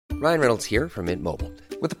Ryan Reynolds here from Mint Mobile.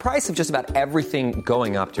 With the price of just about everything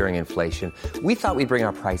going up during inflation, we thought we'd bring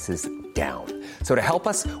our prices down. So to help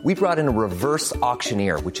us, we brought in a reverse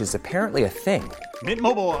auctioneer, which is apparently a thing. Mint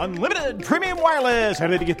Mobile Unlimited Premium Wireless. How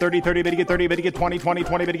to get 30, 30, bit to get 30, bit to get 20, 20,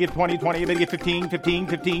 20, bit to get 20, 20, bit to get 15, 15,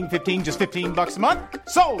 15, 15, just $15 a month?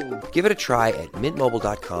 Sold! Give it a try at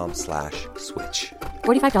mintmobile.com/switch.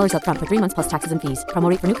 $45 up front for 3 months plus taxes and fees. Promo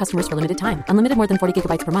rate for new customers for limited time. Unlimited more than 40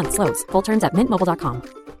 gigabytes per month. Slows full terms at mintmobile.com.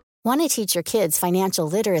 Want to teach your kids financial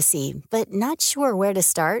literacy, but not sure where to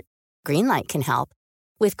start? Greenlight can help.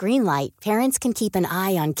 With Greenlight, parents can keep an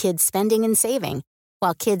eye on kids' spending and saving,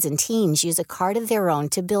 while kids and teens use a card of their own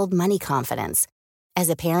to build money confidence. As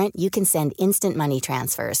a parent, you can send instant money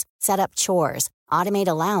transfers, set up chores, automate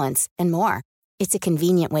allowance, and more. It's a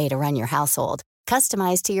convenient way to run your household,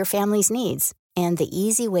 customized to your family's needs, and the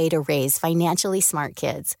easy way to raise financially smart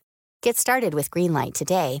kids. Get started with Greenlight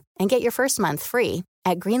today and get your first month free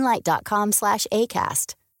at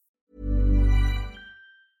greenlight.com/ACAST.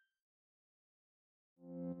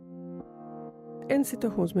 En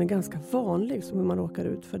situation som är ganska vanlig som man råkar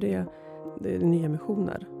ut för det är nya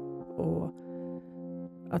missioner. Och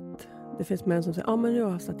att det finns män som säger men jag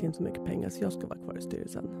har satt in så mycket pengar så jag ska vara kvar i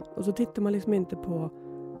styrelsen. Och så tittar man liksom inte på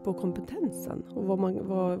kompetensen och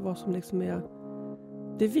vad som liksom är.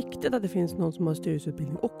 Det är viktigt att det finns någon som har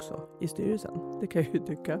styrelseutbildning också i styrelsen. Det kan jag ju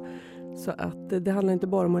tycka. Så att det handlar inte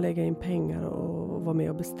bara om att lägga in pengar och vara med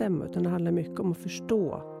och bestämma, utan det handlar mycket om att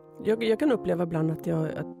förstå. Jag kan uppleva ibland att jag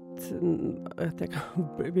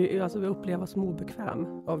kan uppleva som obekväm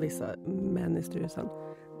av vissa män i styrelsen.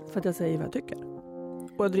 För att jag säger vad jag tycker.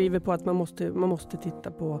 Och jag driver på att man måste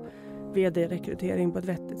titta på vd-rekrytering på ett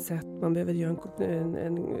vettigt sätt. Man behöver göra en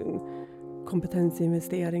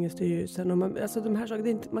kompetensinvestering i styrelsen. Och de här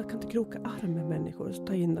sakerna, man kan inte kroka arm med människor och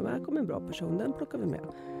ta in dem. Här kommer en bra person, den plockar vi med.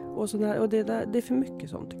 Och det är för mycket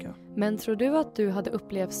sånt tycker jag. Men tror du att du hade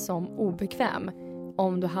upplevts som obekväm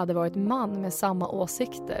om du hade varit man med samma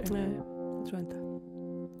åsikter? Nej, det tror jag inte.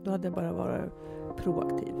 Då hade jag bara varit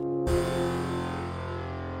proaktiv.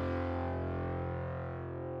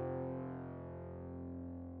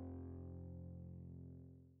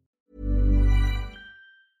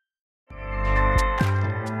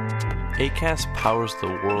 Acast powers the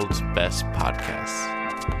world's best podcasts.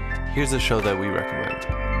 Here's a show that we recommend.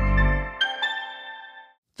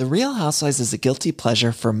 The Real Housewives is a guilty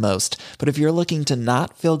pleasure for most, but if you're looking to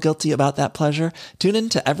not feel guilty about that pleasure, tune in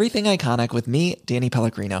to Everything Iconic with me, Danny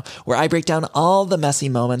Pellegrino, where I break down all the messy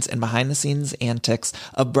moments and behind-the-scenes antics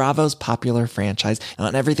of Bravo's popular franchise. And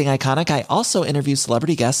on Everything Iconic, I also interview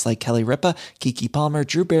celebrity guests like Kelly Ripa, Keke Palmer,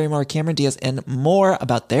 Drew Barrymore, Cameron Diaz, and more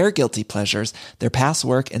about their guilty pleasures, their past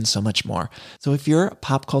work, and so much more. So if you're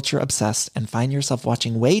pop culture obsessed and find yourself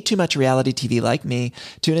watching way too much reality TV like me,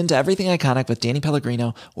 tune in to Everything Iconic with Danny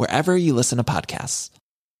Pellegrino, wherever you listen to podcasts.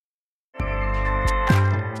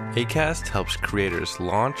 Acast helps creators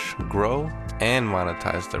launch, grow, and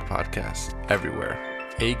monetize their podcasts everywhere.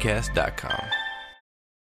 Acast.com.